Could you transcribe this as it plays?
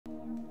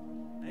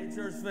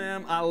Church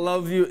fam, I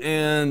love you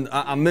and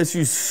I miss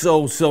you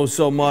so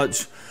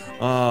much.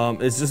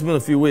 It's just been a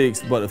few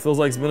weeks, but it feels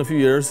like it's been a few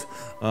years.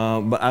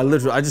 But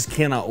I just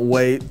cannot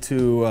wait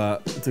to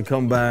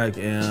come back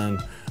and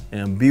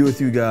be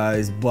with you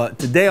guys. But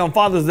today on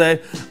Father's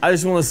Day, I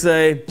just want to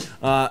say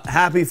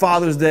happy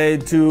Father's Day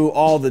to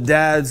all the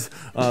dads.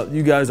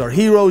 You guys are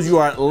heroes. You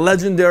are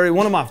legendary.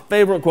 One of my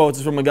favorite quotes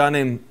is from a guy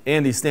named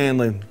Andy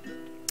Stanley,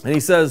 and he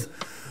says,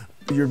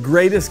 "Your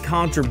greatest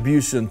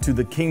contribution to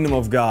the kingdom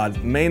of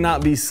God may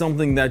not be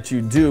something that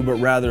you do, but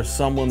rather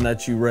someone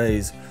that you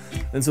raise."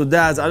 And so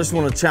dads, I just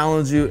want to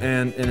challenge you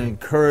and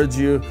encourage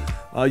you.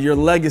 Your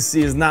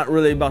legacy is not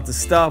really about the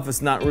stuff.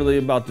 It's not really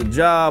about the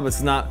job.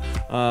 It's not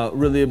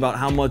really about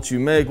how much you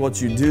make,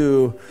 what you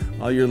do.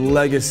 Your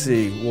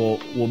legacy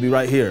will be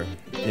right here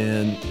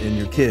in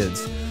your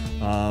kids.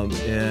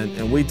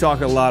 And we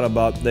talk a lot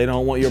about they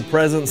don't want your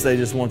presence, they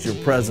just want your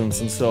presence.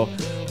 And so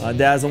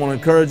dads, I want to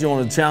encourage you, I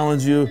want to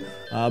challenge you.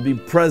 Be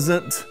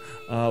present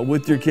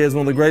with your kids.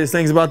 One of the greatest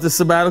things about this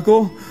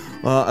sabbatical,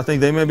 I think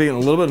they may be getting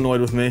a little bit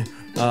annoyed with me,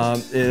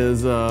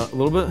 is a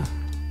little bit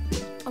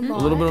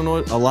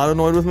annoyed, a lot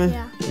annoyed with me?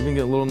 Yeah. You've been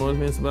getting a little annoyed with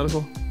me in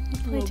sabbatical? You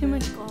play too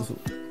much golf.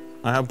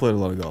 I have played a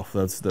lot of golf,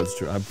 that's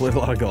true. I've played a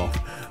lot of golf.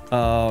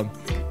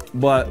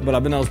 But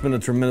I've been able to spend a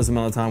tremendous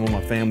amount of time with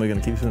my family, gonna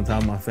keep spending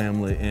time with my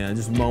family, and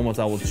just moments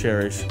I will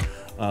cherish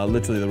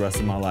literally the rest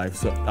of my life.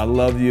 So I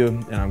love you,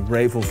 and I'm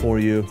grateful for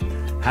you.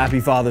 Happy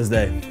Father's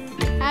Day.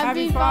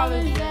 Happy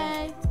Father's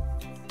Day.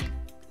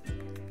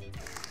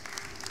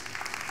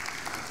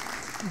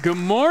 Good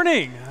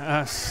morning.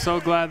 So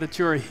glad that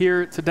you are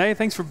here today.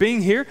 Thanks for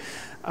being here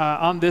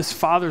on this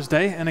Father's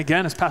Day. And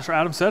again, as Pastor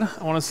Adam said,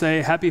 I want to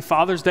say happy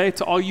Father's Day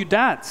to all you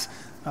dads.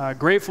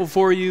 Grateful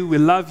for you. We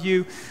love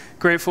you.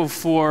 Grateful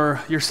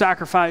for your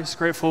sacrifice.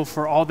 Grateful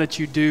for all that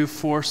you do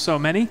for so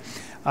many.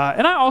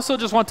 And I also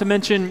just want to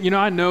mention,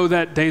 I know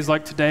that days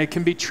like today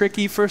can be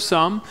tricky for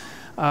some.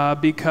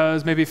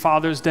 Because maybe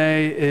Father's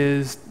Day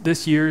is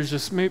this year is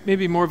just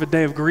maybe more of a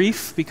day of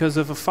grief because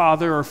of a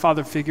father or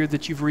father figure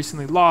that you've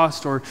recently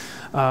lost, or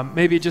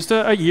maybe just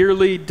a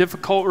yearly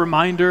difficult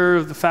reminder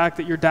of the fact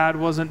that your dad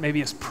wasn't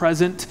maybe as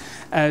present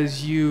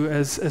as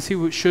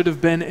he should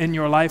have been in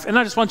your life. And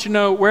I just want you to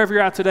know, wherever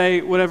you're at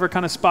today, whatever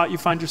kind of spot you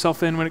find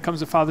yourself in when it comes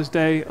to Father's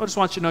Day, I just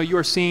want you to know you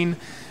are seen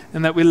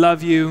and that we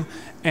love you.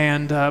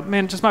 And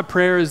man, just my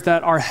prayer is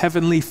that our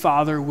Heavenly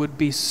Father would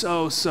be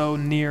so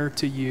near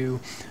to you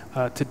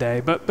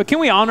today. But can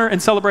we honor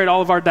and celebrate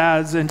all of our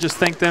dads and just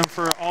thank them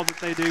for all that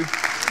they do?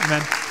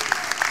 Amen.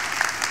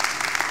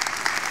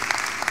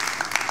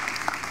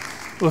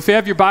 Well, if you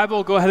have your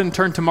Bible, go ahead and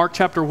turn to Mark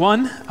chapter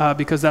 1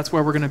 because that's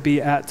where we're going to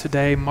be at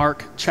today.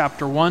 Mark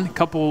chapter 1. A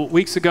couple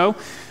weeks ago,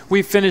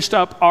 we finished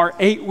up our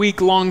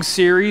 8-week-long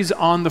series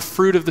on the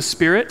fruit of the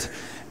Spirit.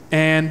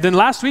 And then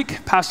last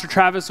week, Pastor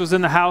Travis was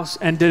in the house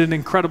and did an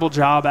incredible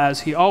job,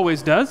 as he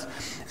always does.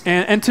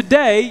 And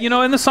today,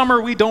 in the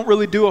summer, we don't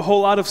really do a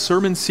whole lot of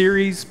sermon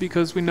series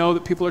because we know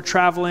that people are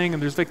traveling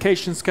and there's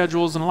vacation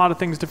schedules and a lot of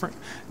things different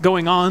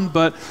going on.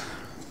 But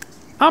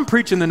I'm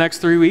preaching the next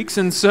 3 weeks.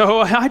 And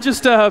so I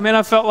just,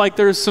 I felt like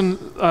there's some,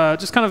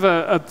 just kind of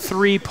a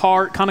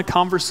 3-part kind of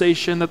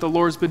conversation that the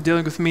Lord's been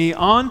dealing with me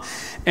on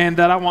and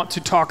that I want to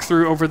talk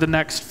through over the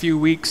next few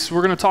weeks.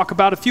 We're going to talk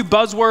about a few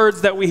buzzwords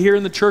that we hear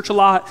in the church a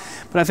lot,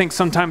 but I think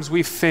sometimes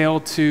we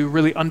fail to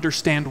really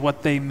understand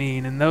what they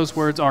mean. And those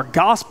words are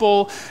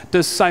gospel,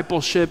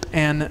 discipleship,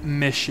 and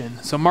mission.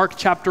 So Mark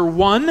chapter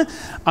 1,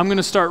 I'm going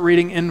to start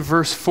reading in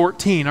verse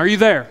 14. Are you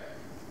there?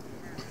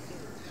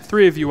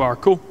 3 of you are.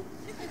 Cool.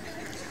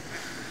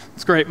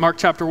 It's great. Mark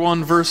chapter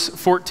 1, verse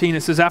 14.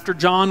 It says, "After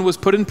John was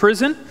put in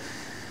prison,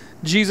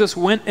 Jesus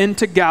went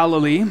into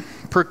Galilee,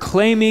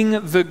 proclaiming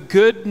the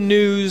good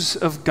news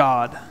of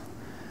God.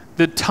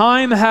 'The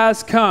time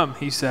has come,'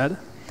 he said.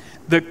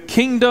 'The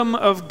kingdom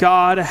of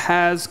God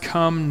has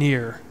come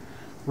near.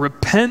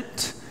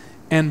 Repent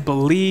and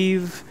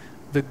believe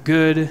the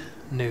good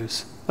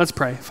news.'" Let's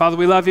pray. Father,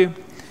 we love you. And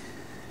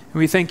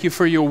we thank you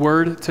for your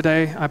word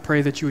today. I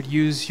pray that you would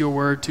use your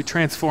word to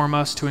transform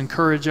us, to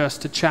encourage us,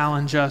 to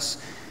challenge us,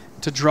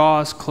 to draw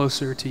us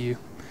closer to you.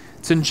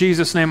 It's in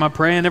Jesus' name I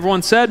pray. And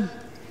everyone said,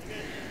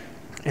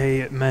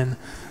 Amen.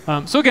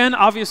 So again,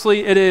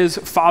 obviously it is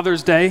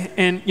Father's Day.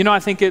 And,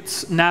 I think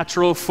it's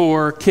natural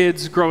for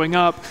kids growing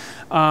up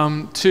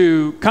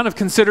to kind of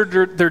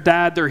consider their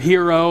dad their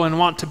hero and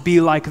want to be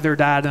like their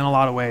dad in a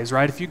lot of ways,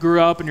 right? If you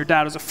grew up and your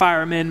dad was a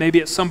fireman, maybe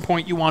at some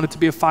point you wanted to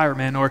be a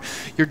fireman, or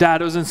your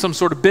dad was in some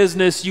sort of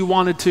business, you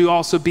wanted to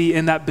also be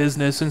in that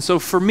business. And so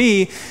for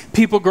me,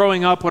 people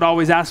growing up would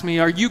always ask me,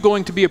 "Are you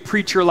going to be a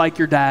preacher like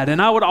your dad?"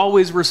 And I would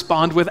always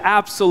respond with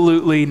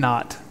absolutely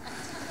not.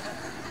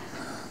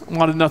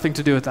 Wanted nothing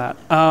to do with that.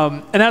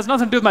 And it has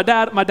nothing to do with my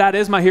dad. My dad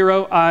is my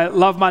hero. I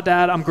love my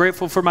dad. I'm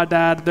grateful for my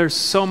dad. There's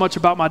so much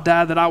about my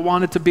dad that I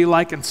wanted to be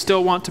like and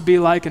still want to be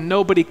like, and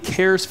nobody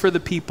cares for the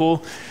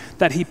people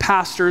that he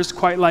pastors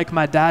quite like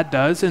my dad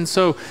does. And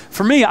so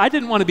for me, I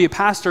didn't want to be a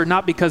pastor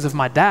not because of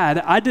my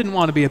dad. I didn't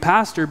want to be a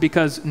pastor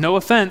because, no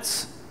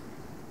offense,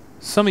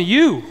 some of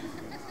you,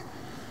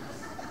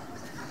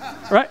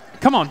 right?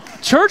 Come on,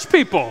 church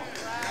people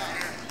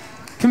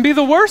can be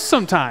the worst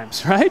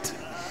sometimes, right?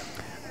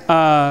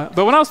 But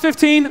when I was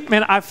 15,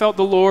 man, I felt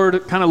the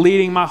Lord kind of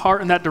leading my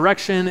heart in that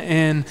direction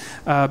and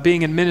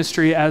being in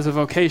ministry as a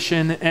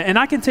vocation. And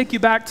I can take you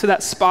back to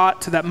that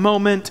spot, to that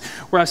moment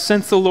where I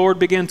sensed the Lord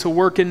begin to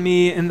work in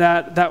me in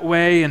that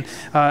way. And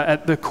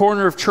at the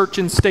corner of Church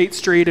and State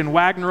Street in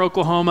Wagner,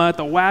 Oklahoma, at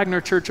the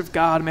Wagner Church of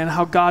God, man,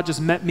 how God just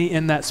met me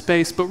in that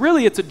space. But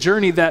really, it's a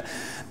journey that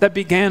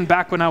began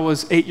back when I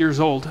was 8 years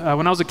old.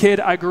 When I was a kid,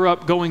 I grew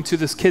up going to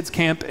this kids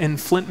camp in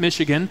Flint,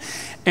 Michigan.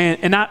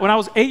 And when I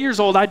was 8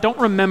 years old, I don't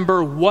remember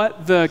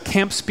what the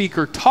camp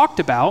speaker talked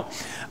about,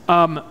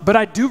 but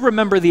I do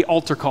remember the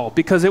altar call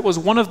because it was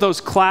one of those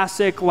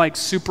classic, like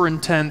super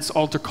intense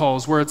altar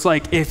calls where it's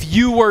like, if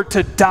you were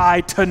to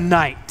die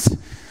tonight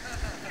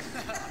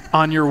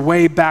on your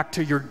way back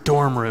to your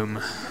dorm room,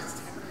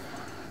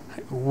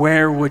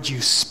 where would you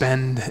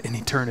spend an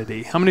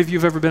eternity? How many of you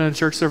have ever been in a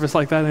church service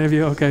like that? Any of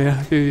you? Okay, yeah,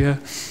 a few, yeah.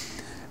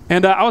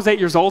 And I was 8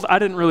 years old. I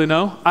didn't really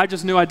know. I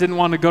just knew I didn't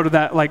want to go to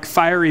that like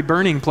fiery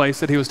burning place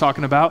that he was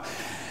talking about.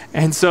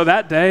 And so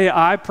that day,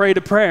 I prayed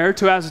a prayer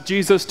to ask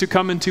Jesus to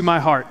come into my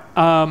heart.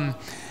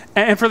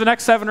 And for the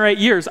next 7 or 8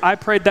 years, I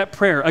prayed that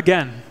prayer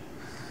again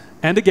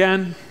and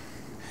again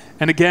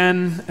and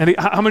again. And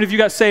how many of you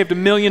got saved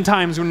 1,000,000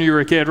 times when you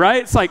were a kid,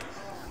 right? It's like,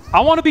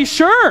 I want to be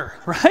sure,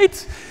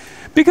 right?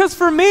 Because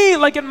for me,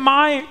 like in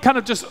my kind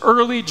of just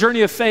early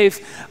journey of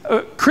faith,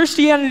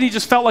 Christianity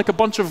just felt like a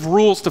bunch of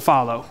rules to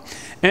follow.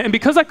 And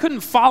because I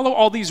couldn't follow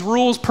all these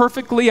rules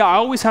perfectly, I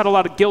always had a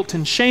lot of guilt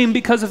and shame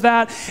because of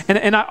that.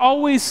 And I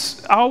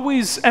always,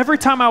 every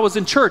time I was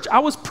in church, I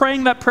was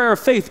praying that prayer of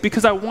faith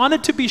because I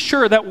wanted to be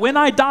sure that when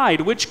I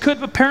died, which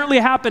could apparently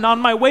happen on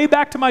my way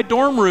back to my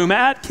dorm room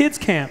at kids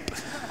camp,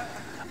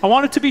 I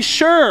wanted to be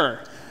sure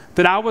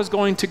that I was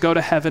going to go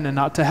to heaven and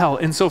not to hell.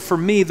 And so for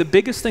me, the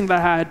biggest thing that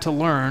I had to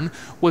learn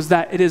was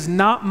that it is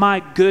not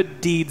my good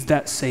deeds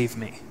that save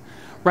me,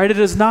 right? It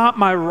is not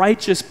my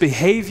righteous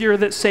behavior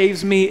that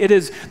saves me.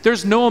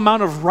 There's no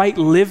amount of right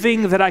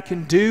living that I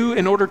can do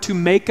in order to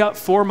make up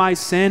for my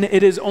sin.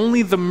 It is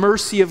only the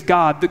mercy of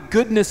God, the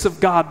goodness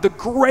of God, the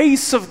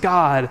grace of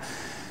God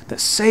that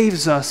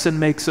saves us and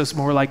makes us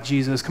more like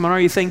Jesus. Come on, are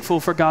you thankful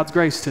for God's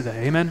grace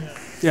today? Amen?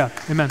 Yeah,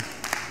 amen.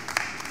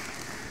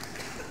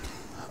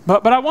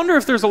 But I wonder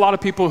if there's a lot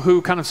of people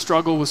who kind of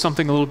struggle with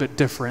something a little bit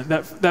different.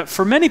 That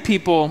for many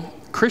people,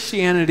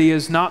 Christianity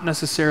is not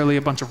necessarily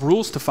a bunch of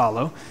rules to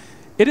follow.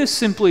 It is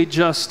simply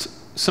just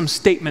some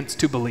statements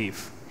to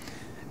believe.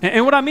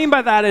 And what I mean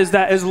by that is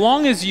that as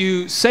long as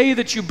you say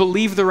that you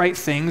believe the right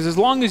things, as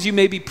long as you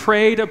maybe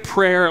prayed a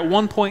prayer at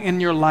one point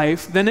in your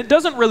life, then it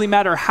doesn't really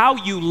matter how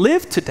you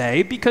live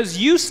today because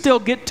you still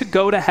get to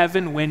go to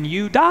heaven when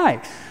you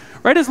die.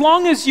 Right? As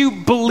long as you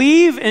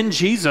believe in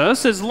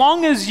Jesus, as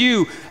long as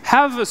you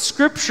have a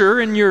scripture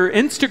in your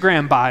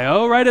Instagram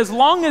bio, right? As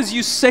long as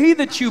you say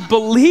that you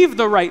believe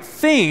the right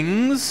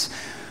things,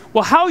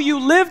 well, how you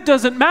live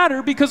doesn't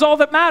matter because all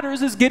that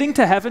matters is getting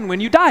to heaven when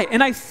you die.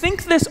 And I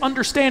think this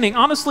understanding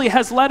honestly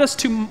has led us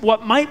to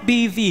what might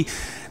be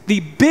the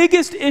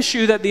biggest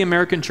issue that the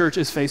American church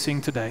is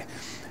facing today.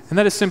 And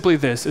that is simply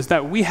this, is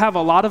that we have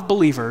a lot of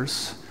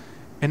believers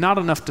and not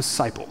enough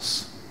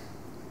disciples.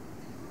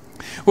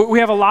 We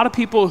have a lot of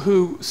people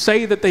who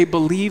say that they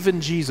believe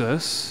in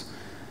Jesus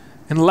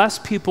and less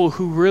people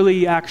who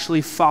really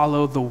actually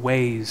follow the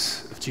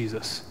ways of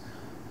Jesus.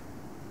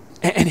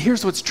 And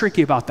here's what's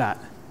tricky about that,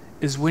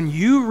 is when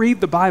you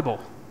read the Bible,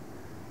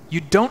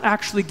 you don't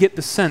actually get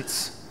the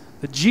sense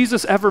that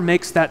Jesus ever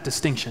makes that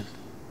distinction.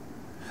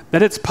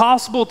 That it's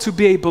possible to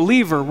be a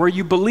believer where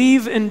you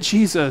believe in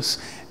Jesus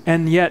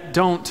and yet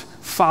don't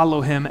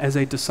follow him as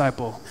a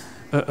disciple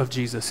of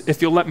Jesus.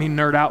 If you'll let me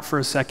nerd out for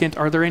a second,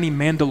 are there any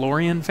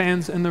Mandalorian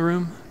fans in the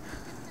room?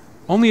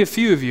 Only a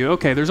few of you.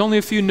 Okay, there's only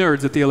a few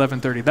nerds at the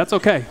 11:30. That's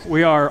okay.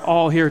 We are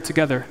all here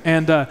together.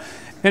 And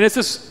it's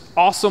this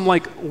awesome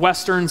like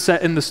Western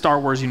set in the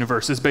Star Wars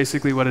universe is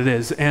basically what it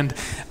is. And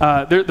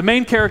the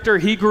main character,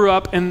 he grew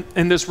up in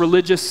this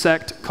religious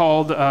sect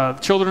called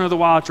Children of the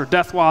Watch or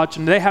Death Watch,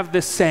 and they have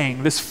this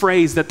saying, this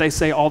phrase that they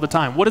say all the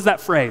time. What is that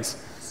phrase?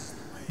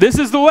 This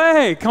is the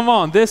way. Come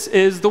on, this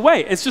is the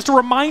way. It's just a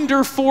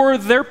reminder for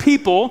their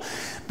people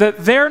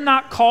that they're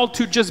not called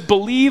to just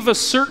believe a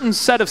certain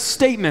set of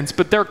statements,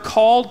 but they're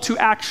called to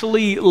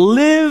actually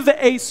live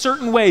a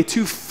certain way,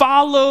 to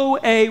follow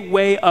a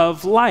way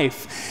of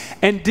life.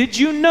 And did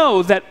you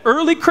know that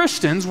early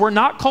Christians were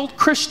not called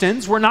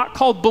Christians, were not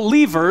called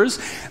believers,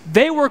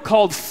 they were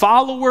called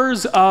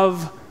followers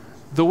of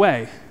the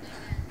way.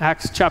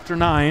 Acts chapter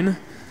 9.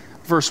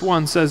 Verse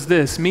 1 says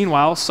this,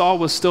 "Meanwhile, Saul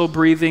was still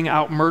breathing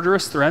out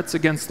murderous threats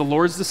against the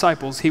Lord's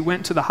disciples. He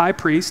went to the high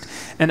priest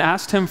and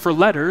asked him for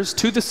letters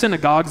to the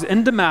synagogues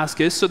in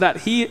Damascus so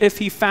that if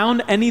he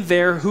found any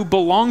there who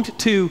belonged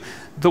to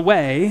the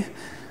way,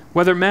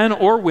 whether men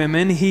or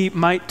women, he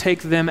might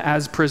take them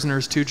as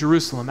prisoners to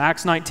Jerusalem.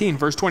 Acts 19,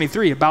 verse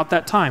 23, about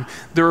that time,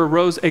 there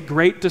arose a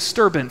great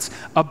disturbance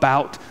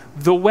about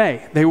the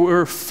way. They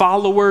were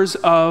followers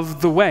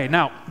of the way.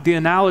 Now, the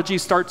analogy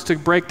starts to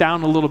break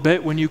down a little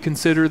bit when you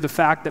consider the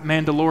fact that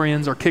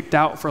Mandalorians are kicked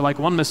out for like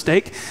one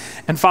mistake,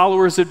 and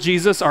followers of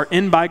Jesus are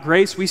in by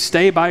grace. We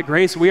stay by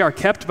grace. We are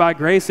kept by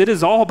grace. It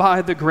is all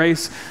by the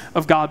grace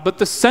of God. But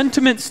the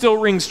sentiment still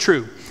rings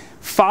true.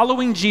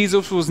 Following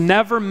Jesus was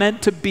never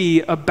meant to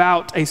be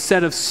about a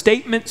set of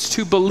statements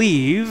to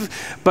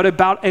believe, but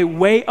about a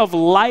way of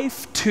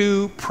life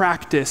to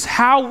practice.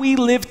 How we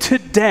live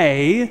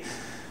today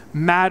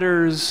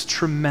matters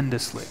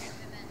tremendously.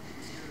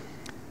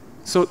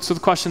 So the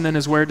question then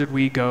is, where did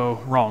we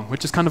go wrong?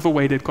 Which is kind of a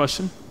weighted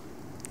question.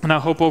 And I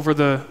hope over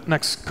the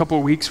next couple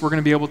of weeks, we're going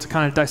to be able to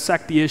kind of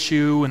dissect the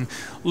issue and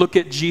look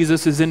at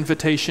Jesus'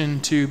 invitation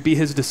to be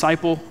his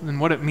disciple and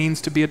what it means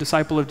to be a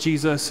disciple of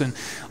Jesus, and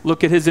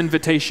look at his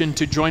invitation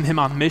to join him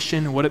on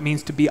mission and what it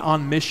means to be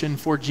on mission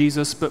for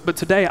Jesus. But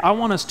today, I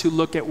want us to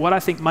look at what I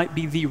think might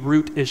be the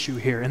root issue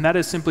here, and that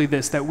is simply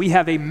this, that we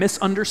have a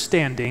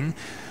misunderstanding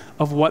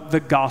of what the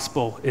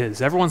gospel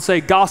is. Everyone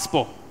say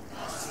gospel.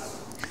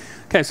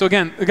 Okay, so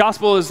again, the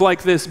gospel is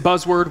like this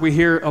buzzword we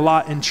hear a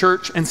lot in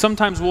church, and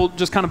sometimes we'll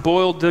just kind of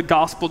boil the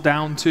gospel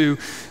down to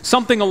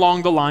something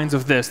along the lines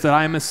of this, that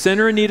I am a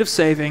sinner in need of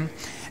saving,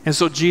 and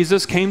so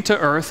Jesus came to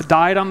earth,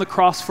 died on the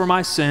cross for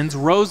my sins,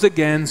 rose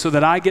again so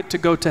that I get to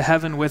go to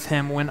heaven with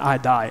him when I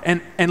die.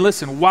 And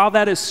listen, while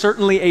that is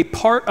certainly a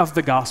part of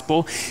the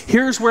gospel,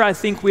 here's where I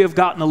think we have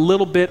gotten a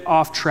little bit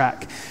off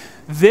track.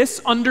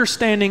 This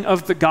understanding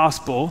of the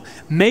gospel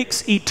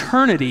makes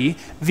eternity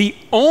the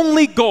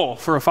only goal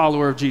for a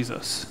follower of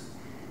Jesus.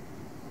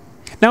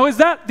 Now, is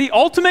that the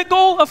ultimate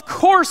goal? Of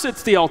course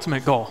it's the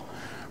ultimate goal.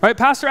 Right?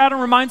 Pastor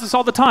Adam reminds us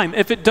all the time,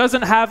 if it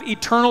doesn't have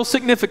eternal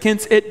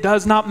significance, it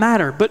does not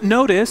matter. But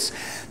notice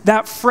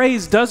that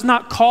phrase does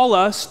not call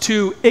us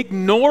to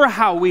ignore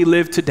how we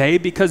live today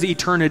because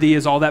eternity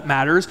is all that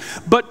matters,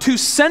 but to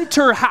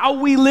center how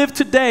we live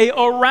today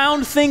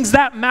around things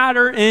that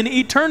matter in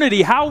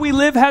eternity. How we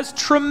live has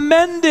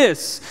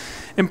tremendous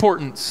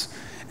importance.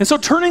 And so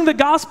turning the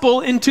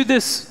gospel into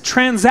this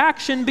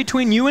transaction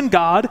between you and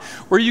God,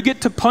 where you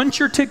get to punch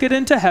your ticket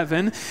into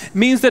heaven,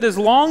 means that as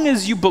long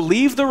as you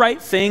believe the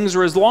right things,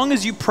 or as long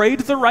as you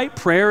prayed the right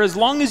prayer, as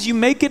long as you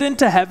make it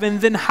into heaven,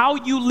 then how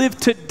you live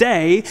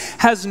today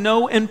has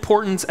no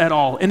importance at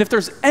all. And if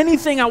there's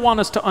anything I want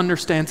us to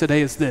understand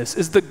today is this,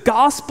 is the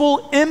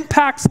gospel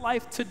impacts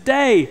life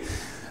today,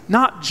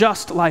 not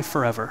just life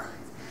forever.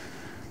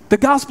 The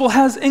gospel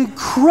has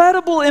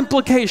incredible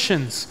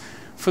implications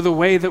for the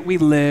way that we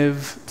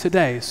live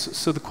today.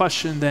 So the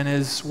question then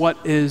is, what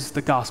is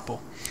the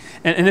gospel?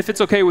 And if it's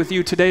okay with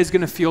you, today is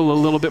going to feel a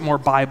little bit more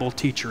Bible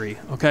teachery,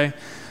 okay?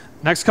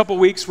 Next couple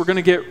weeks, we're going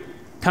to get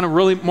kind of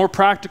really more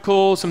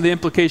practical, some of the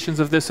implications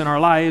of this in our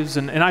lives.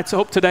 And I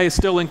hope today is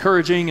still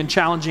encouraging and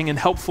challenging and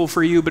helpful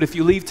for you. But if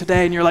you leave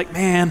today and you're like,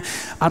 man,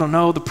 I don't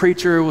know, the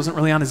preacher wasn't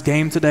really on his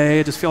game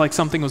today, I just feel like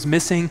something was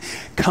missing,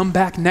 come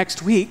back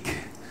next week.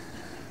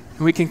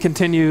 We can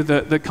continue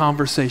the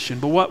conversation.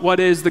 But what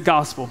is the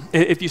gospel?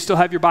 If you still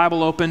have your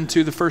Bible open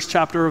to the first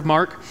chapter of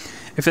Mark,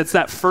 if it's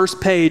that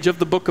first page of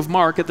the book of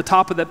Mark, at the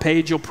top of that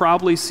page, you'll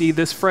probably see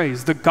this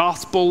phrase, the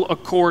gospel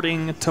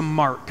according to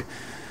Mark.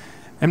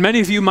 And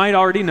many of you might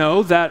already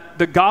know that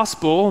the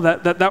gospel,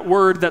 that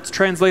word that's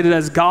translated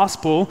as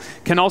gospel,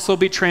 can also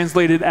be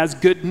translated as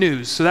good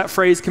news. So that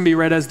phrase can be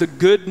read as the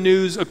good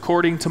news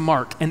according to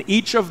Mark. And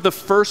each of the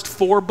first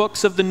 4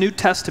 books of the New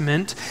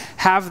Testament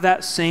have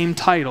that same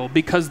title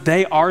because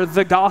they are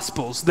the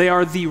gospels. They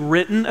are the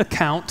written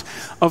account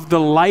of the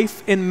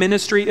life and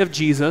ministry of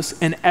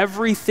Jesus, and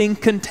everything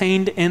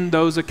contained in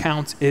those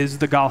accounts is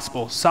the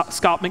gospel.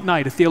 Scott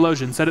McKnight, a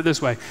theologian, said it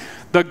this way,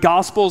 the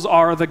gospels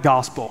are the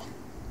gospel.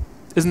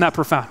 Isn't that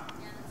profound?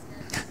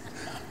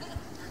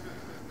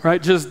 Right?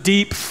 Just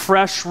deep,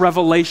 fresh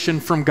revelation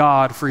from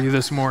God for you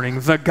this morning.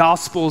 The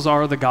gospels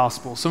are the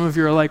gospel. Some of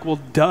you are like, well,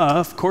 duh,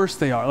 of course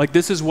they are. Like,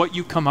 this is what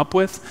you come up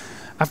with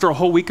after a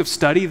whole week of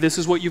study. This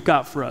is what you've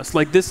got for us.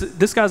 Like,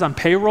 this guy's on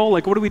payroll.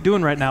 Like, what are we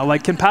doing right now?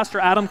 Like, can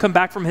Pastor Adam come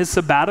back from his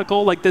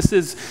sabbatical? Like, this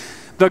is,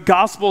 the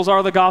gospels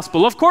are the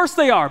gospel. Of course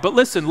they are. But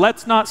listen,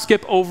 let's not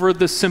skip over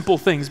the simple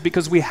things,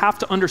 because we have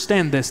to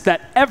understand this,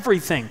 that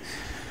everything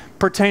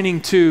pertaining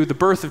to the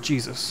birth of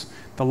Jesus,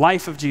 the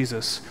life of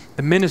Jesus,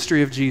 the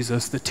ministry of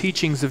Jesus, the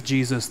teachings of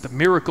Jesus, the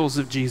miracles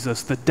of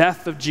Jesus, the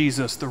death of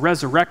Jesus, the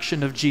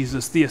resurrection of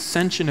Jesus, the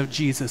ascension of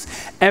Jesus,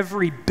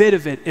 every bit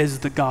of it is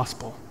the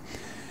gospel.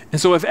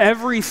 And so if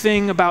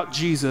everything about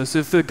Jesus,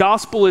 if the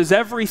gospel is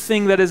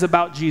everything that is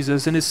about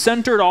Jesus and is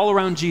centered all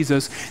around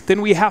Jesus,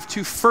 then we have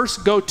to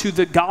first go to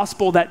the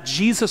gospel that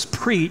Jesus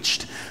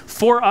preached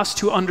for us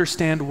to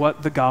understand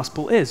what the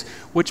gospel is,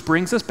 which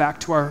brings us back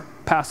to our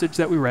passage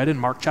that we read in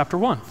Mark chapter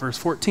 1, verse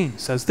 14. It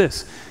says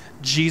this,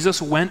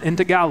 Jesus went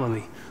into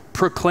Galilee,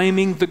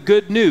 proclaiming the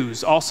good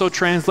news, also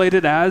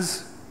translated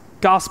as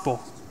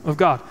gospel of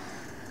God.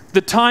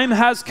 The time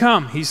has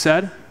come, he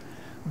said.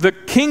 The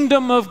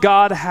kingdom of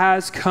God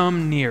has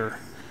come near.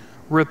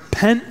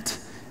 repent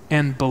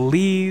and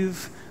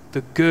believe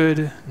the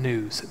good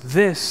news.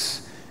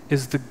 This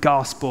is the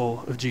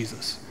gospel of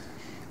Jesus.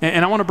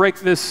 And I want to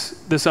break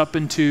this up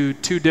into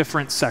two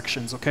different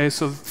sections, okay?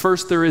 So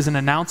first there is an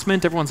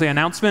announcement. Everyone say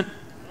announcement.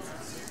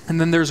 And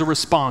then there's a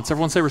response.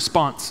 Everyone say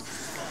response.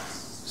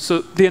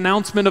 So the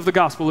announcement of the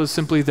gospel is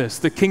simply this: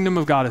 the kingdom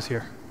of God is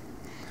here.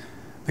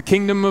 The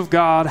kingdom of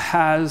God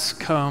has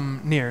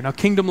come near. Now,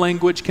 kingdom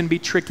language can be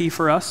tricky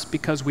for us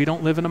because we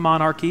don't live in a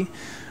monarchy,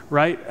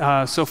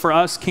 right? So for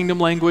us, kingdom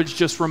language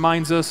just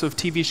reminds us of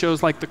TV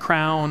shows like The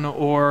Crown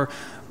or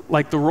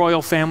like the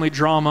royal family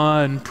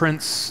drama and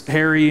Prince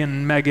Harry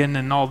and Meghan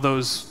and all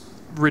those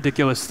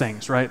ridiculous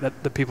things, right,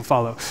 that people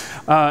follow.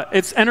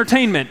 It's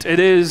entertainment. It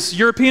is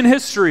European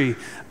history.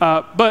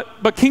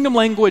 But kingdom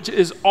language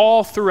is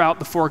all throughout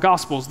the four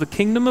Gospels. The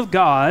kingdom of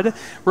God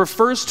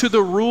refers to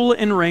the rule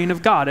and reign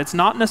of God. It's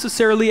not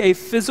necessarily a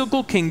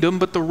physical kingdom,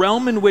 but the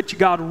realm in which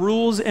God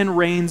rules and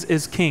reigns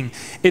as king.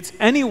 It's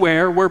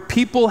anywhere where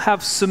people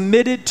have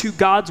submitted to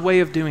God's way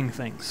of doing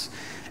things.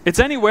 It's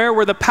anywhere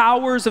where the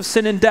powers of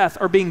sin and death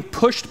are being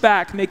pushed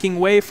back, making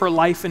way for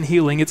life and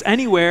healing. It's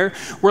anywhere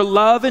where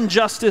love and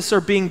justice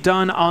are being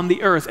done on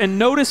the earth. And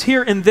notice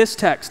here in this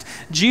text,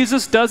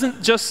 Jesus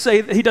doesn't say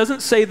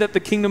that the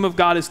kingdom of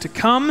God is to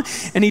come,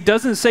 and he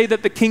doesn't say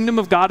that the kingdom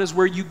of God is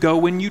where you go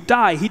when you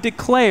die. He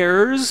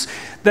declares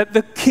that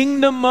the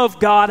kingdom of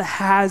God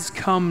has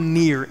come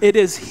near. It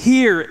is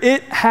here.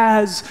 It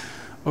has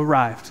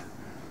arrived.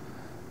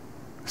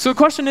 So the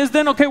question is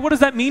then, okay, what does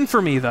that mean for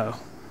me though?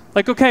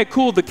 Like, okay,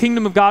 cool, the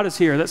kingdom of God is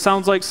here. That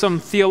sounds like some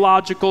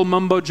theological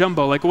mumbo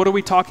jumbo. Like, what are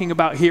we talking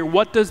about here?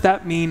 What does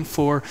that mean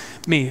for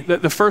me?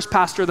 The first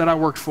pastor that I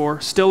worked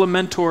for, still a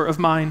mentor of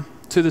mine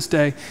to this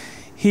day,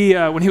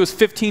 when he was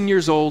 15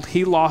 years old,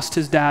 he lost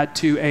his dad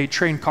to a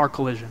train car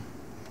collision.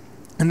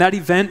 And that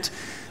event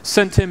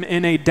sent him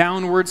in a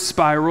downward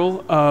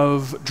spiral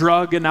of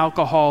drug and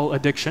alcohol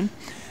addiction.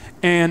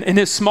 And in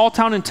his small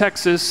town in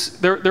Texas,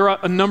 there are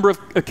a number of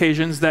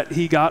occasions that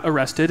he got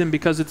arrested, and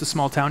because it's a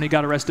small town, he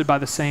got arrested by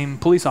the same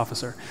police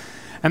officer.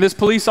 And this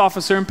police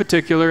officer in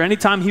particular,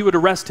 anytime he would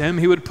arrest him,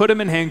 he would put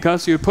him in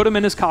handcuffs, he would put him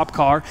in his cop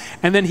car,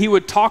 and then he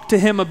would talk to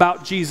him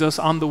about Jesus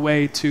on the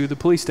way to the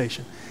police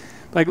station.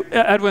 Like,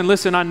 Edwin,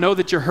 listen, I know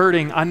that you're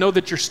hurting. I know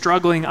that you're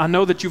struggling. I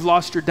know that you've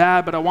lost your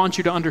dad, but I want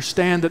you to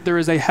understand that there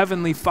is a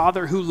heavenly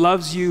Father who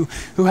loves you,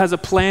 who has a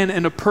plan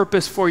and a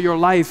purpose for your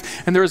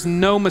life. And there is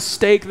no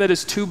mistake that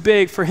is too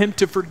big for him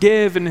to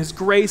forgive, and his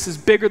grace is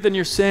bigger than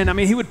your sin. I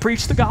mean, he would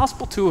preach the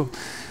gospel to him.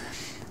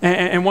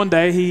 And one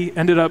day he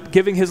ended up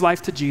giving his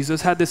life to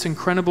Jesus, had this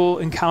incredible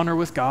encounter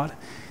with God.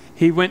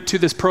 He went to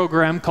this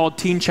program called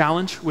Teen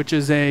Challenge, which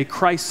is a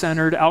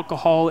Christ-centered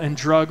alcohol and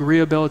drug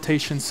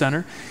rehabilitation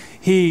center.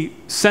 He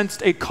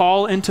sensed a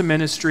call into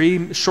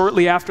ministry.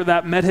 Shortly after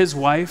that, met his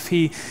wife.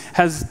 He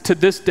has, to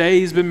this day,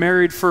 he's been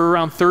married for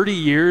around 30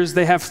 years.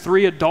 They have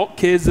 3 adult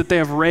kids that they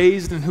have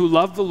raised and who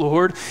love the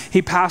Lord.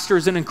 He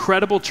pastors an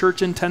incredible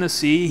church in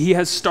Tennessee. He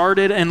has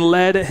started and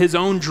led his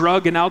own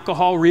drug and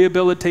alcohol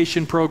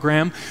rehabilitation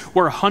program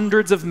where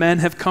hundreds of men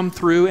have come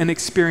through and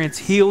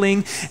experienced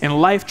healing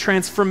and life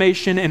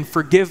transformation and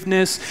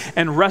forgiveness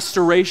and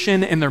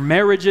restoration in their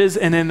marriages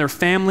and in their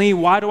family.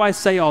 Why do I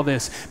say all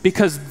this?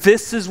 Because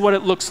this is what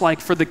it looks like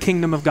for the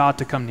kingdom of God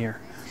to come near.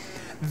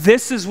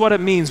 This is what it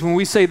means when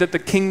we say that the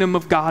kingdom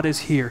of God is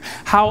here.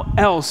 How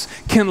else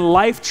can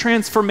life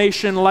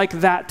transformation like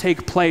that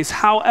take place?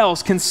 How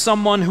else can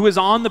someone who is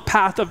on the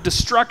path of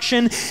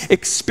destruction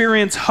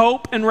experience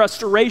hope and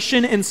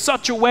restoration in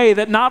such a way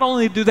that not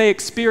only do they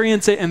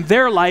experience it in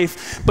their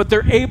life, but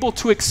they're able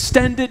to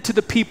extend it to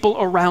the people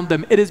around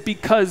them? It is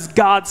because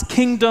God's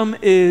kingdom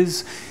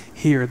is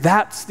here.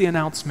 That's the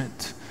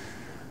announcement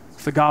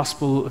of the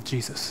gospel of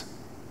Jesus.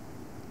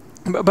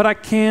 But I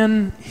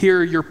can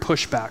hear your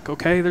pushback,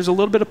 okay? There's a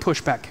little bit of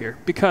pushback here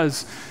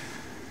because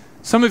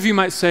some of you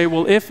might say,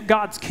 well, if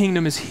God's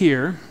kingdom is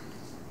here,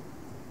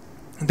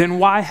 then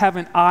why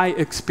haven't I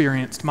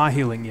experienced my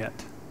healing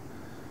yet?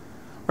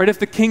 Right? If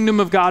the kingdom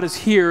of God is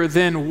here,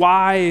 then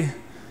why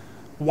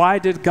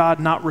did God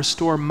not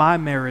restore my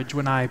marriage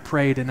when I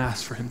prayed and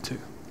asked for him to?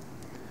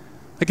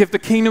 Like, if the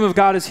kingdom of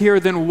God is here,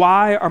 then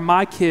why are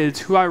my kids,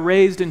 who I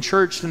raised in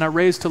church and I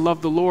raised to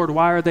love the Lord,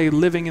 why are they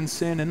living in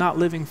sin and not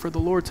living for the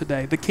Lord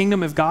today? The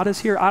kingdom of God is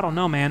here? I don't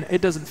know, man. It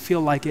doesn't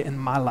feel like it in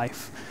my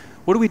life.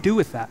 What do we do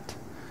with that?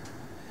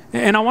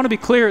 And I want to be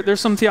clear,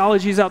 there's some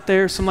theologies out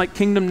there, some like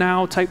Kingdom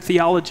Now type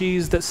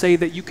theologies that say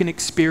that you can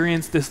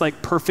experience this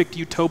like perfect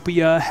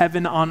utopia,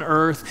 heaven on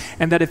earth,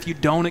 and that if you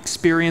don't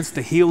experience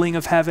the healing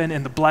of heaven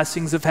and the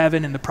blessings of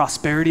heaven and the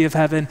prosperity of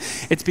heaven,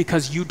 it's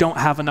because you don't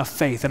have enough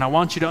faith. And I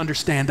want you to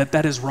understand that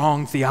that is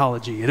wrong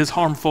theology. It is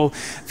harmful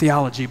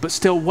theology. But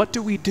still, what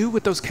do we do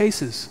with those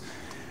cases?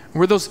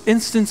 Where those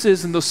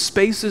instances and those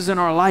spaces in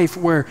our life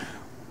where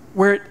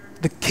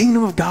the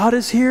kingdom of God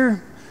is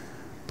here,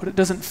 but it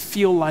doesn't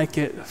feel like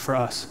it for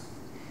us.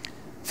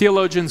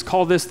 Theologians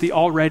call this the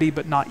already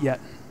but not yet.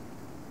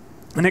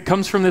 And it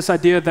comes from this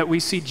idea that we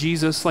see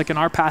Jesus, like in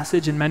our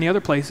passage and many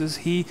other places,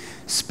 he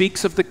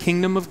speaks of the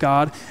kingdom of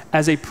God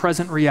as a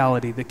present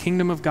reality. The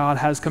kingdom of God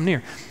has come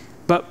near.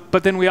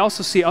 But then we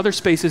also see other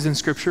spaces in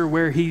Scripture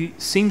where he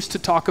seems to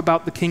talk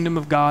about the kingdom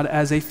of God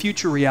as a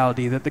future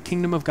reality, that the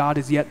kingdom of God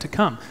is yet to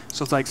come.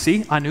 So it's like,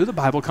 see, I knew the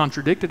Bible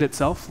contradicted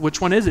itself.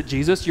 Which one is it,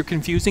 Jesus? You're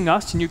confusing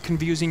us and you're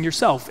confusing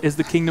yourself. Is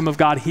the kingdom of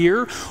God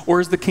here, or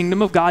is the kingdom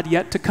of God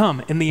yet to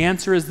come? And the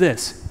answer is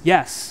this: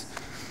 yes.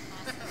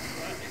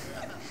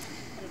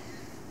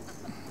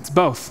 It's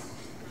both.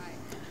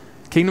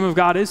 Kingdom of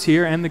God is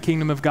here and the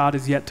kingdom of God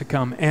is yet to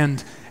come.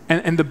 And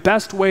the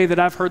best way that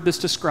I've heard this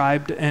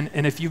described,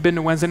 and if you've been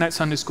to Wednesday night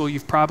Sunday school,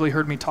 you've probably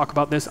heard me talk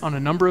about this on a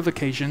number of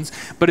occasions,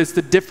 but it's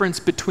the difference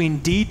between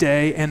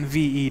D-Day and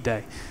VE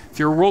Day. If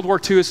you're a World War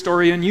II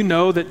historian, you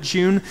know that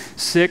June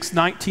 6,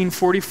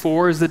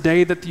 1944 is the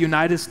day that the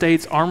United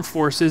States Armed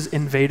Forces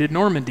invaded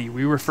Normandy.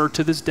 We refer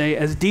to this day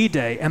as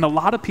D-Day, and a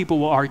lot of people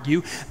will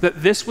argue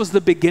that this was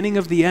the beginning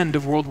of the end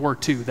of World War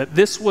II, that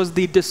this was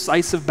the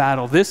decisive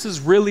battle. This is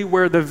really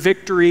where the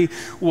victory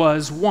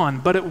was won.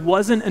 But it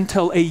wasn't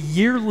until a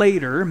year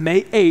later,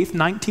 May 8th,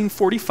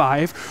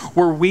 1945,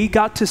 where we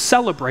got to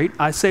celebrate.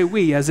 I say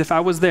we as if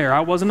I was there. I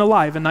wasn't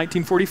alive in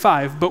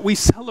 1945, but we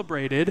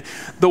celebrated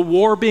the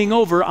war being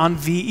over on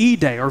VE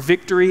Day, or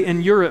Victory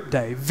in Europe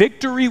Day.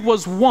 Victory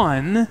was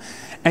won,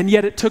 and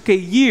yet it took a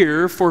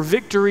year for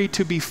victory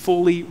to be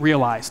fully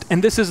realized.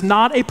 And this is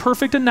not a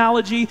perfect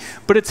analogy,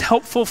 but it's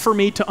helpful for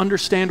me to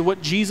understand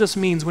what Jesus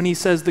means when he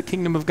says the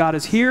kingdom of God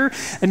is here,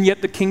 and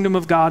yet the kingdom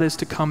of God is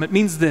to come. It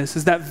means this,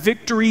 is that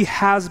victory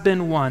has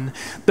been won.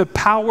 The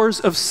powers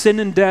of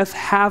sin and death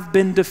have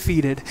been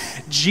defeated.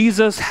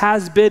 Jesus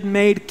has been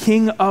made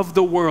king of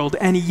the world,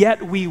 and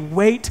yet we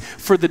wait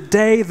for the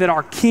day that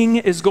our king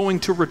is going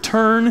to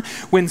return,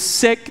 when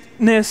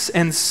sickness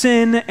and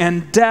sin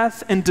and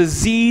death and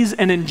disease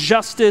and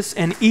injustice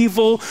and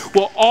evil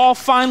will all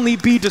finally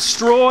be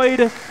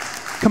destroyed.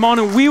 Come on,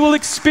 and we will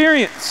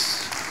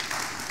experience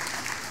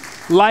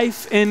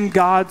life in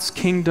God's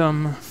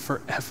kingdom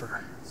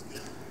forever.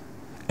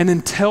 And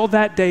until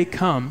that day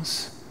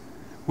comes,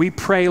 we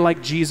pray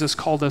like Jesus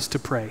called us to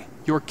pray.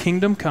 Your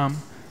kingdom come,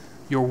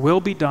 your will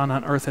be done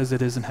on earth as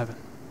it is in heaven.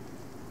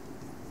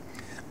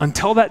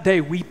 Until that day,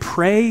 we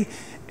pray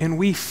and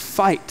we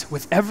fight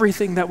with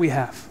everything that we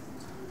have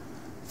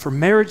for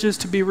marriages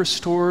to be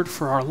restored,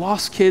 for our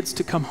lost kids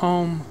to come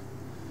home.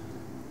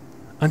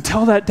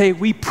 Until that day,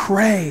 we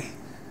pray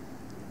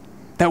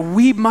that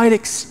we might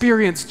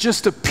experience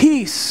just a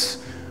piece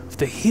of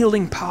the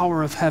healing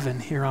power of heaven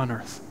here on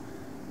earth.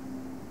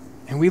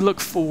 And we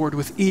look forward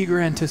with eager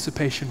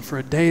anticipation for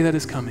a day that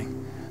is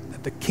coming,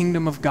 that the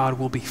kingdom of God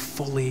will be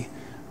fully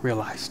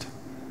realized.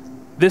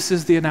 This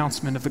is the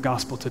announcement of the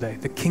gospel today.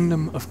 The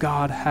kingdom of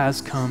God has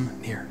come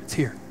near. It's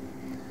here.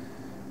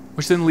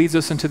 Which then leads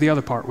us into the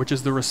other part, which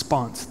is the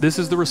response. This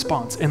is the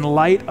response. In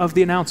light of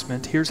the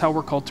announcement, here's how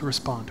we're called to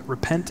respond.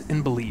 Repent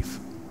and believe.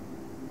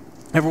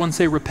 Everyone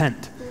say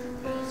repent.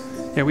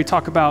 Yeah, we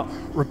talk about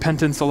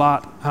repentance a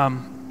lot,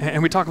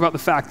 and we talk about the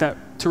fact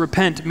that to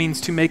repent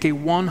means to make a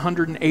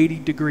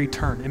 180-degree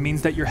turn. It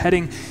means that you're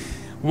heading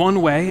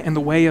one way, in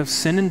the way of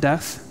sin and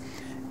death,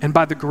 and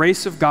by the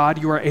grace of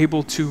God, you are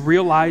able to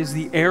realize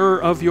the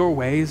error of your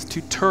ways,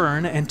 to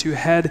turn and to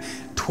head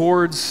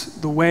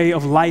towards the way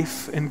of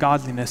life and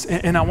godliness.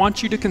 And I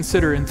want you to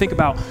consider and think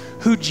about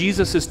who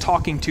Jesus is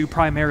talking to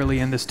primarily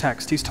in this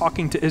text. He's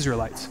talking to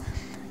Israelites.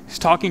 He's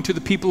talking to the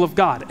people of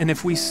God. And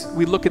if we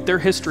look at their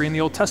history in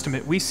the Old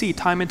Testament, we see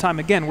time and time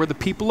again where the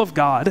people of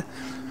God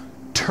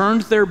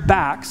turned their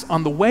backs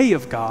on the way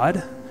of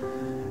God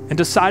and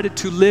decided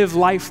to live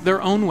life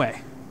their own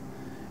way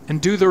and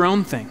do their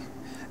own thing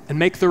and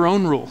make their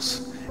own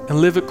rules and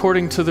live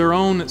according to their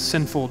own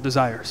sinful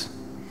desires.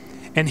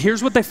 And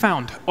here's what they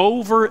found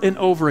over and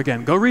over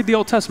again. Go read the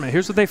Old Testament.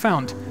 Here's what they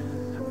found.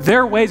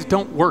 Their ways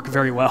don't work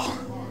very well.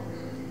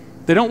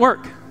 They don't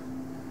work.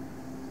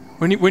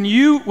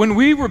 When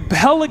we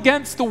rebel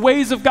against the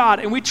ways of God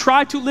and we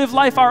try to live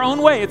life our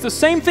own way, it's the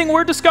same thing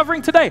we're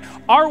discovering today.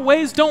 Our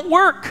ways don't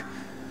work.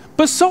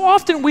 But so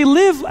often we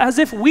live as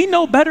if we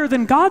know better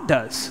than God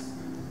does.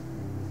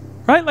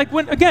 Right? Like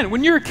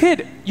when you're a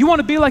kid, you want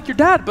to be like your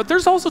dad, but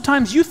there's also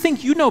times you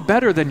think you know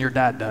better than your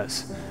dad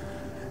does.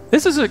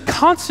 This is a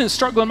constant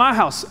struggle in my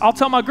house. I'll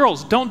tell my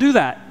girls, don't do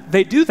that.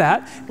 They do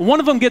that. One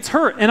of them gets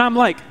hurt, and I'm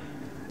like,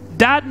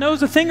 Dad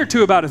knows a thing or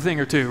two about a thing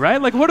or two, right?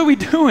 Like, what are we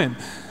doing?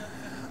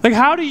 Like,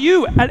 how do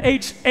you, at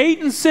age 8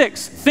 and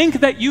 6,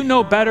 think that you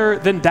know better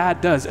than Dad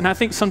does? And I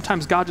think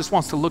sometimes God just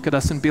wants to look at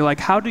us and be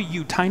like, how do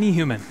you, tiny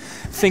human,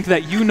 think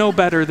that you know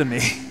better than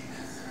me?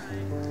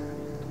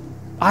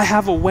 I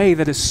have a way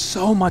that is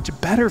so much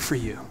better for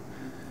you.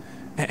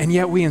 And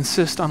yet we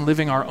insist on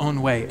living our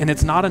own way. And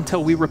it's not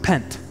until we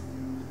repent,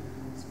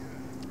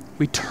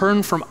 we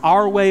turn from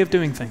our way of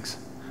doing things,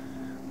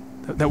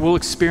 that we'll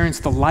experience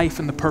the life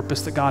and the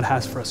purpose that God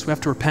has for us. We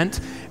have to repent,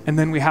 and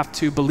then we have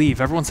to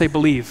believe. Everyone say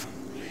believe.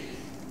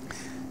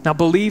 Now,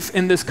 belief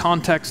in this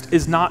context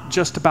is not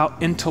just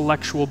about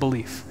intellectual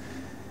belief.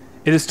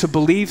 It is to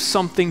believe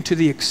something to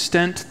the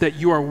extent that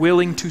you are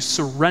willing to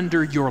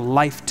surrender your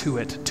life to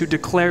it, to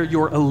declare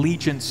your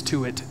allegiance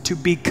to it, to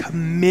be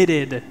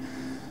committed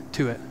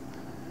to it.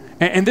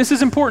 And this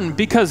is important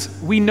because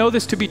we know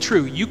this to be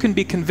true. You can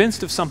be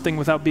convinced of something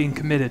without being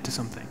committed to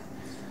something.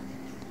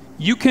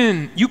 You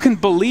can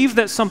believe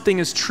that something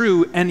is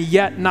true and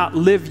yet not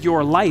live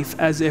your life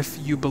as if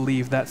you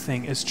believe that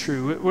thing is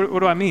true. What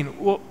do I mean?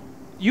 Well,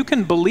 you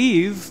can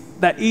believe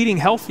that eating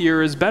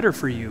healthier is better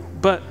for you,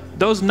 but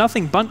those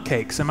nothing bundt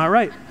cakes, am I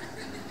right?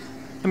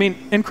 I mean,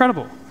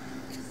 incredible.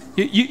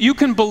 You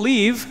can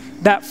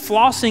believe that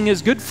flossing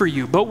is good for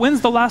you, but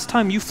when's the last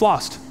time you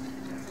flossed?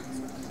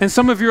 And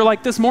some of you are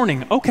like, this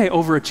morning. Okay,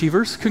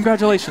 overachievers,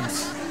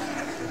 congratulations.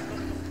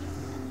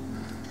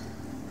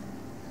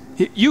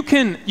 You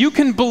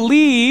can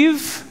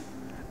believe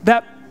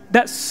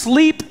that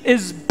sleep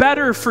is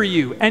better for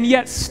you and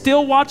yet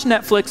still watch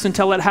Netflix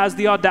until it has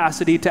the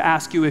audacity to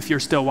ask you if you're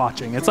still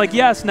watching. It's like,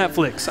 yes,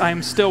 Netflix, I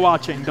am still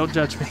watching. Don't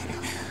judge me.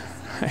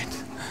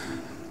 Right?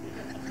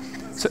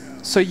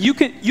 So you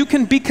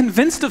can be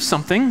convinced of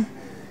something.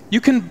 You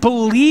can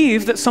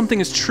believe that something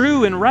is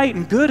true and right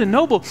and good and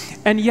noble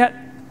and yet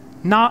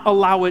not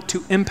allow it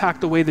to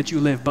impact the way that you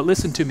live. But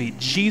listen to me,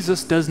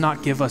 Jesus does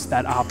not give us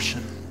that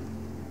option.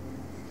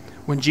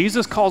 When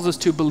Jesus calls us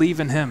to believe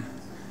in him,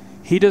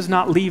 he does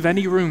not leave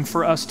any room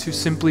for us to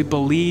simply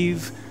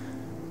believe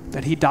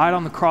that he died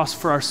on the cross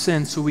for our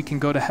sins so we can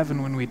go to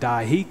heaven when we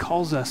die. He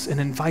calls us and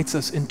invites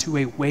us into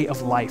a way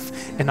of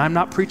life. And I'm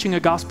not preaching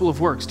a gospel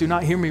of works. Do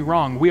not hear me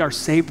wrong. We are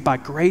saved by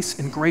grace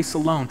and grace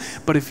alone.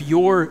 But if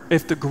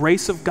the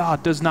grace of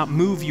God does not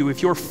move you,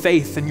 if your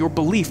faith and your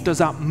belief does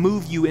not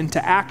move you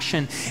into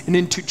action and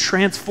into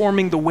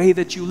transforming the way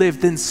that you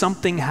live, then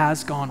something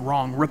has gone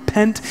wrong.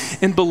 Repent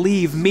and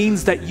believe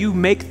means that you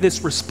make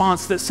this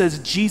response that says,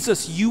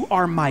 Jesus, you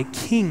are my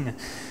King,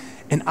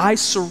 and I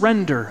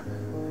surrender.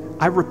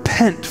 I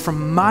repent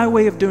from my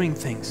way of doing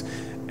things,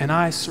 and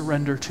I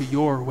surrender to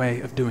your way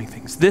of doing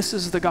things. This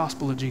is the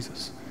gospel of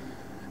Jesus.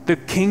 The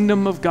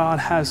kingdom of God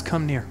has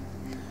come near.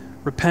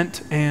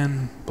 Repent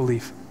and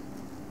believe.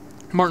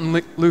 Martin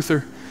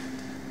Luther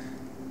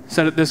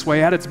said it this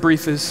way, at its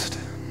briefest,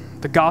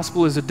 the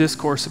gospel is a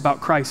discourse about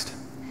Christ,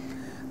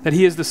 that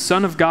he is the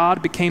Son of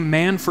God, became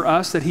man for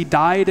us, that he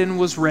died and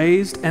was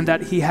raised, and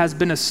that he has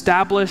been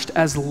established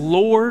as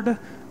Lord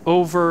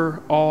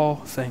over all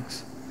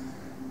things.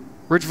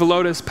 Rich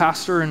Villodas,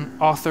 pastor and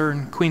author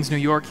in Queens, New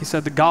York, he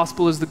said, the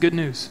gospel is the good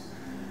news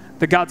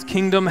that God's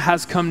kingdom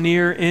has come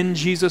near in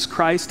Jesus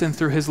Christ, and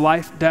through his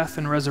life, death,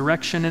 and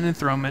resurrection and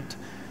enthronement,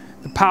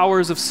 the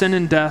powers of sin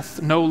and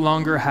death no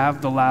longer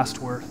have the last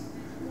word.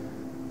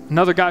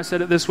 Another guy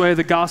said it this way,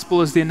 the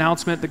gospel is the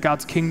announcement that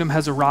God's kingdom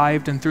has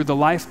arrived, and through the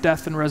life,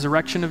 death, and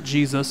resurrection of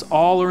Jesus,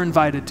 all are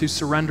invited to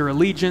surrender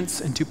allegiance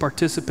and to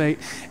participate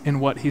in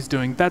what he's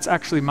doing. That's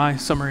actually my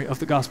summary of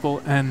the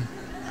gospel. And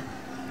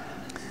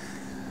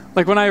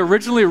like when I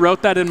originally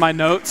wrote that in my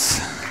notes,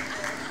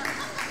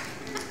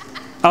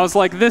 I was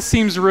like, this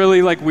seems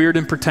really like weird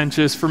and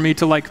pretentious for me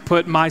to like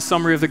put my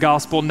summary of the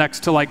gospel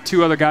next to like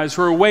two other guys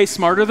who are way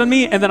smarter than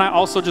me. And then I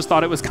also just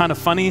thought it was kind of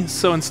funny.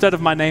 So instead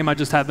of my name, I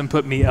just had them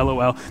put me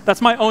LOL.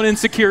 That's my own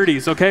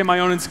insecurities, okay? My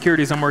own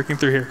insecurities I'm working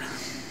through here.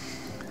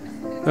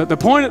 The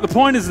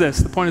point is this.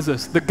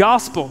 The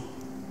gospel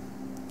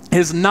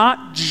is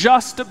not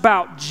just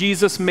about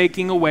Jesus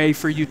making a way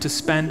for you to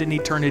spend an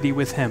eternity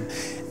with him.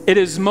 It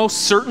is most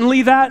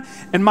certainly that,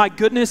 and my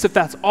goodness, if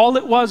that's all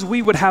it was,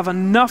 we would have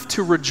enough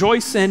to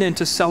rejoice in and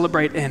to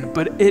celebrate in,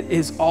 but it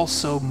is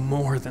also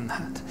more than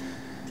that.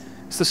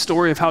 It's the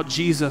story of how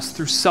Jesus,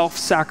 through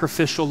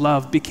self-sacrificial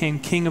love, became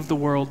king of the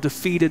world,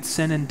 defeated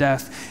sin and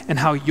death, and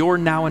how you're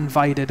now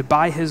invited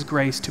by his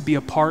grace to be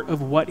a part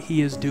of what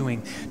he is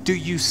doing. Do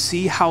you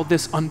see how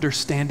this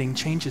understanding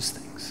changes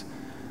things?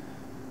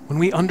 When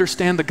we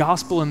understand the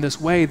gospel in this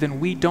way, then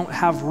we don't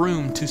have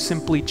room to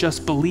simply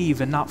just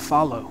believe and not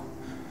follow.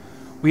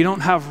 We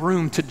don't have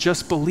room to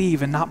just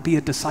believe and not be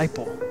a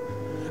disciple.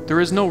 There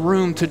is no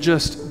room to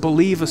just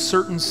believe a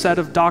certain set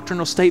of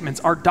doctrinal statements.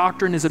 Our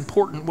doctrine is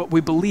important. What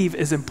we believe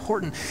is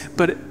important.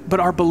 But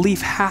our belief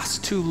has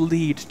to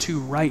lead to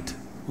right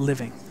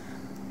living.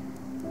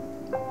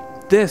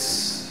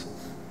 This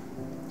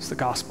is the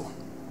gospel.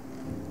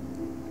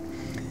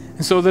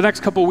 And so the next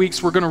couple of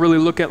weeks, we're going to really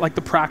look at like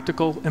the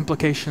practical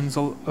implications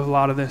of a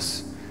lot of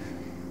this.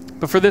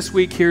 But for this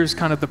week, here's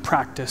kind of the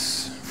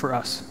practice for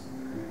us.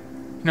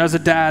 You know, as a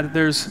dad,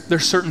 there's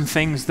certain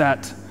things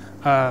that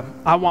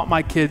I want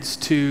my kids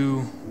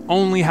to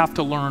only have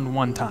to learn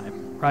one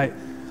time, right?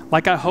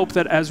 Like I hope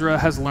that Ezra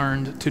has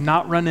learned to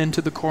not run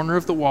into the corner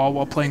of the wall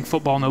while playing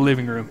football in the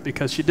living room,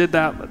 because she did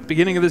that at the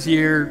beginning of this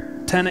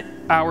year,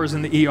 10 hours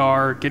in the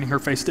ER, getting her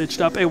face stitched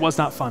up. It was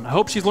not fun. I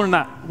hope she's learned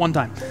that one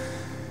time.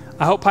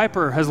 I hope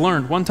Piper has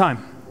learned one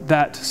time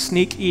that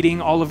sneak eating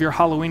all of your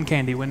Halloween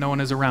candy when no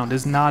one is around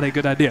is not a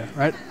good idea,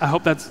 right? I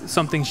hope that's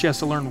something she has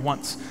to learn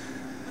once.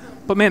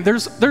 But man,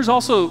 there's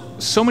also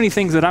so many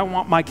things that I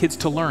want my kids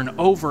to learn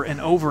over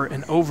and over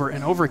and over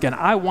and over again.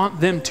 I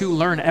want them to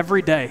learn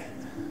every day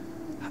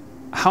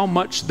how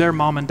much their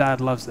mom and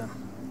dad loves them.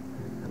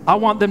 I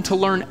want them to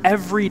learn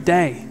every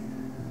day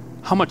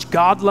how much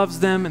God loves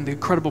them and the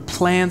incredible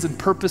plans and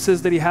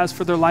purposes that he has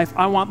for their life.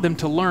 I want them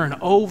to learn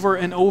over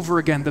and over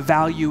again the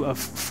value of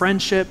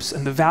friendships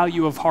and the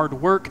value of hard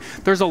work.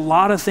 There's a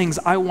lot of things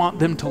I want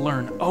them to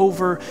learn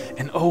over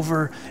and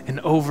over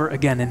and over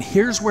again. And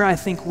here's where I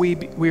think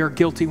we are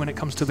guilty when it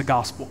comes to the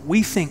gospel.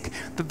 We think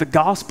that the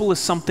gospel is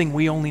something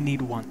we only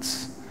need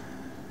once.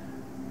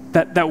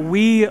 That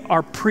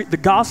the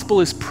gospel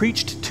is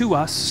preached to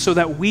us so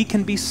that we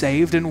can be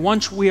saved, and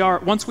once we are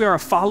a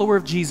follower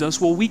of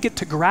Jesus, well, we get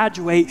to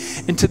graduate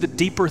into the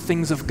deeper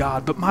things of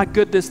God. But my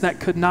goodness,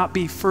 that could not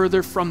be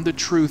further from the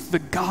truth. The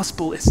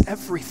gospel is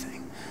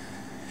everything,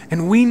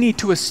 and we need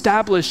to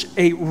establish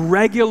a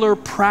regular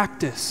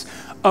practice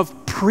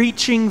of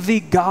preaching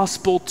the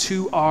gospel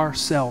to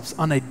ourselves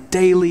on a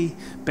daily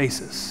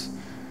basis.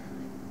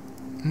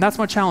 And that's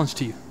my challenge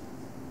to you.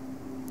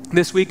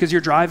 This week, as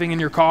you're driving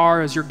in your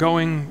car, as you're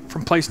going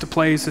from place to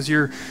place, as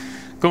you're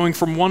going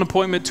from one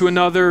appointment to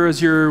another,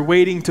 as you're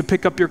waiting to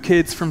pick up your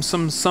kids from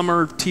some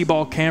summer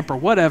t-ball camp or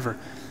whatever,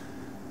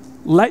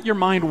 let your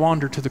mind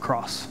wander to the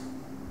cross.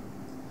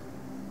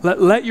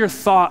 Let your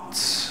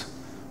thoughts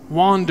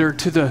wander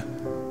to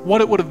what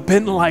it would have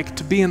been like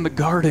to be in the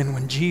garden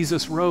when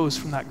Jesus rose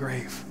from that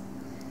grave.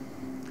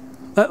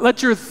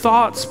 Let your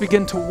thoughts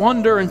begin to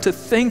wonder and to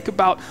think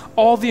about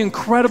all the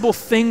incredible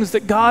things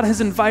that God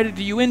has invited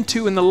you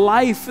into, and the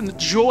life and the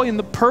joy and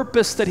the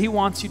purpose that he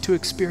wants you to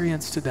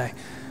experience today.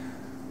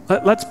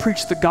 Let's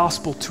preach the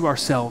gospel to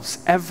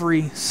ourselves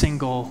every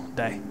single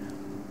day.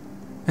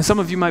 And some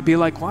of you might be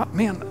like, "Well,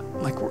 man,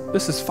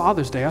 this is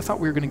Father's Day. I thought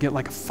we were going to get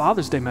like a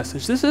Father's Day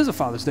message." This is a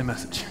Father's Day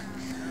message.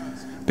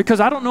 Because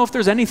I don't know if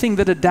there's anything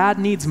that a dad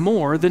needs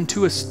more than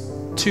to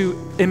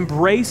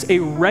embrace a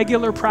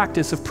regular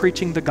practice of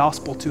preaching the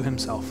gospel to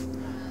himself.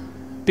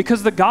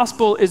 Because the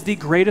gospel is the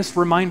greatest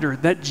reminder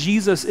that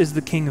Jesus is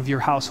the king of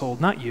your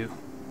household, not you.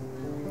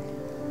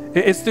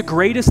 It's the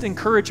greatest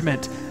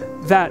encouragement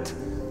that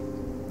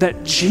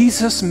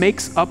Jesus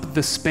makes up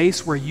the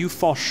space where you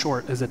fall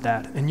short as a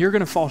dad, and you're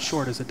going to fall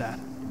short as a dad.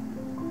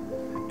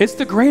 It's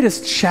the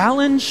greatest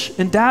challenge,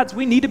 and dads,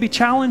 we need to be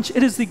challenged.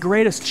 It is the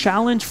greatest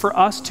challenge for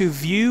us to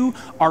view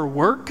our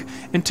work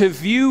and to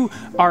view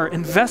our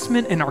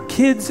investment in our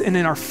kids and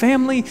in our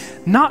family,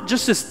 not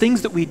just as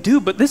things that we do,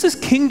 but this is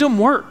kingdom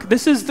work.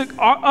 This is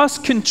us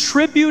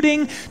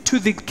contributing to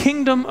the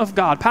kingdom of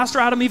God. Pastor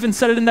Adam even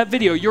said it in that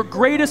video. Your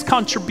greatest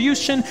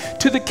contribution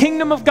to the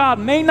kingdom of God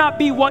may not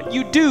be what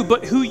you do,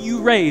 but who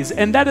you raise.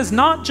 And that is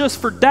not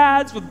just for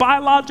dads with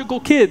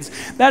biological kids.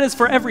 That is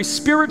for every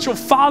spiritual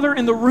father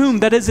in the room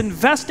that is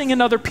investing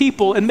in other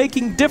people and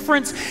making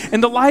difference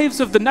in the lives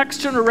of the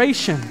next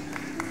generation.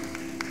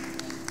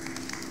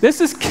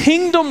 This is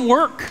kingdom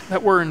work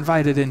that we're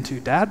invited into,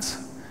 dads.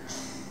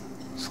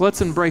 So let's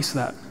embrace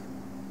that.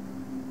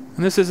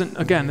 And this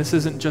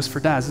isn't just for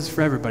dads, this is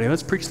for everybody.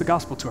 Let's preach the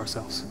gospel to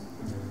ourselves.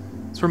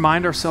 Let's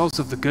remind ourselves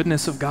of the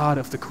goodness of God,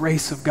 of the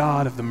grace of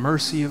God, of the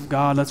mercy of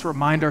God. Let's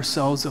remind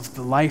ourselves of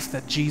the life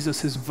that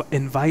Jesus has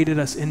invited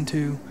us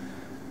into.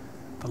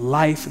 The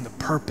life and the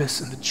purpose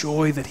and the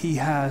joy that he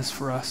has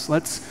for us.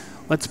 Let's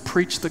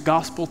preach the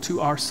gospel to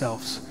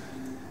ourselves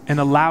and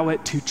allow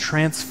it to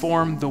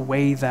transform the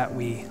way that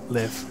we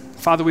live.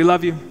 Father, we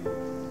love you.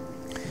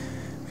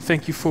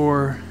 Thank you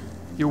for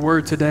your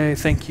word today.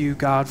 Thank you,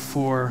 God,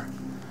 for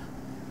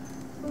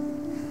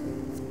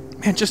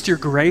just your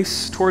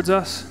grace towards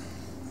us.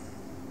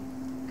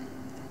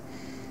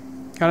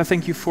 God, I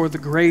thank you for the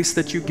grace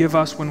that you give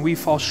us when we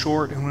fall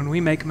short and when we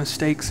make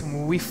mistakes and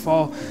when we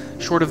fall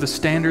short of the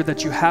standard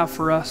that you have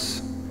for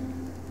us.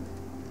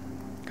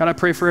 God, I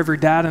pray for every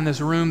dad in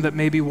this room that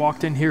maybe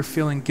walked in here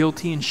feeling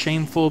guilty and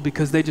shameful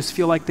because they just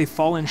feel like they've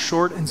fallen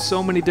short in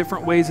so many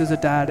different ways as a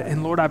dad.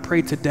 And Lord, I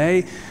pray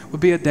today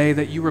would be a day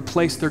that you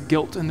replace their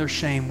guilt and their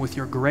shame with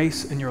your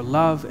grace and your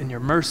love and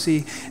your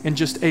mercy and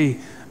just a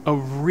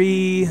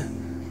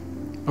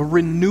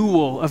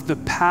renewal of the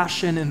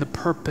passion and the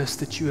purpose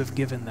that you have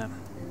given them.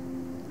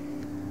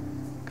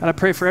 God, I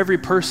pray for every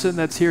person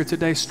that's here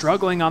today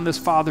struggling on this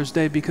Father's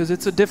Day because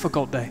it's a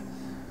difficult day.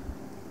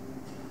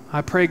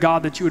 I pray,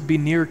 God, that you would be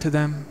near to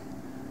them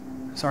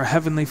as our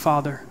Heavenly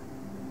Father.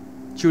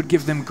 That you would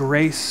give them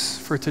grace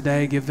for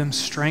today, give them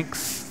strength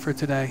for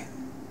today.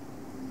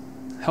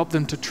 Help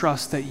them to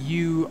trust that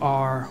you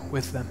are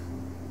with them.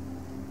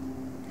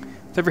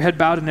 With every head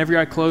bowed and every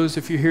eye closed,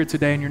 if you're here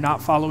today and you're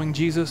not following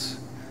Jesus,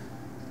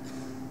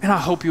 and I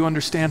hope you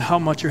understand how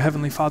much your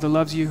Heavenly Father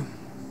loves you.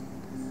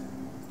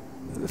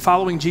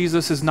 Following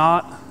Jesus is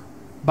not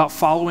about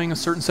following a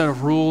certain set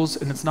of rules,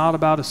 and it's not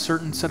about a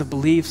certain set of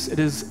beliefs. It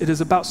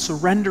is about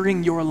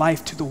surrendering your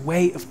life to the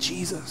way of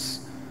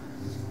Jesus.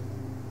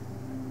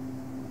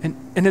 And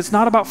it's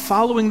not about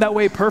following that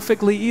way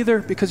perfectly either,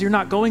 because you're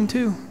not going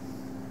to.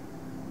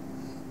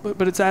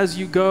 But it's as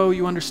you go,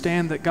 you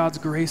understand that God's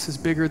grace is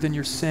bigger than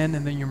your sin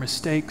and than your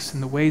mistakes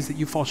and the ways that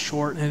you fall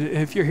short. And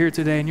if you're here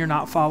today and you're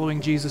not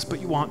following Jesus, but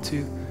you want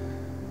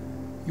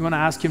You want to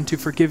ask him to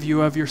forgive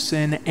you of your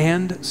sin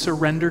and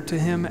surrender to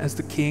him as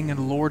the King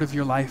and Lord of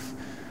your life.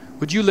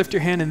 Would you lift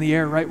your hand in the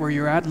air right where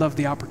you're at? I'd love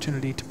the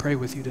opportunity to pray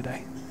with you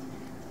today.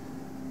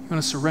 You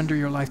want to surrender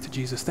your life to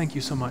Jesus. Thank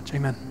you so much.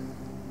 Amen.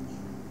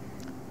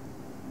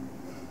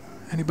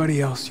 Anybody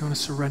else? You want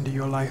to surrender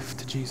your life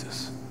to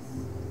Jesus?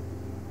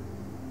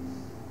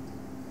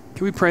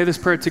 Can we pray this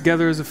prayer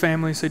together as a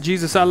family? Say,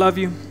 Jesus, I love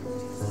you.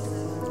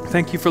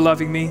 Thank you for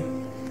loving me.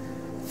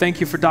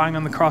 Thank you for dying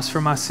on the cross for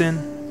my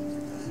sin.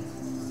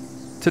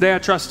 Today I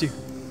trust you.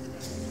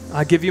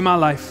 I give you my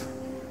life.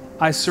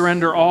 I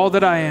surrender all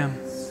that I am,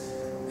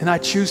 and I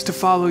choose to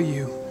follow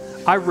you.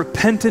 I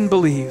repent and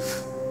believe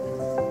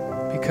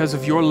because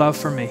of your love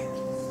for me.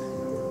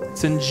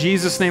 It's in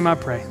Jesus' name I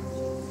pray.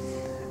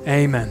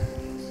 Amen.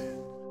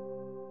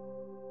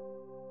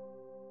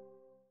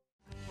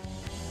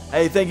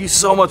 Hey, thank you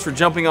so much for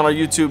jumping on our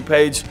YouTube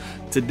page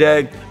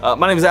today.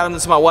 My name is Adam.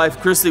 This is my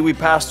wife, Christy. We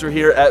pastor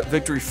here at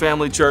Victory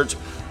Family Church.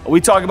 We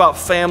talk about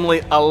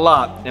family a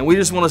lot, and we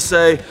just want to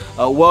say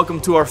welcome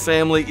to our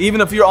family.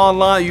 Even if you're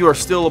online, you are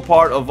still a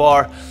part of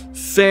our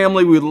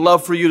family. We'd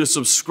love for you to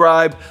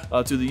subscribe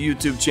to the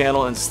YouTube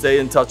channel and stay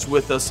in touch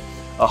with us.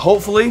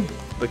 Hopefully,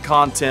 the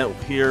content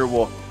here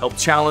will help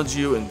challenge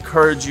you,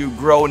 encourage you,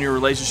 grow in your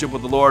relationship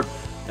with the Lord,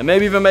 and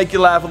maybe even make you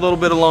laugh a little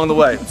bit along the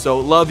way.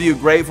 So love you,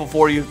 grateful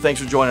for you. Thanks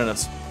for joining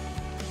us.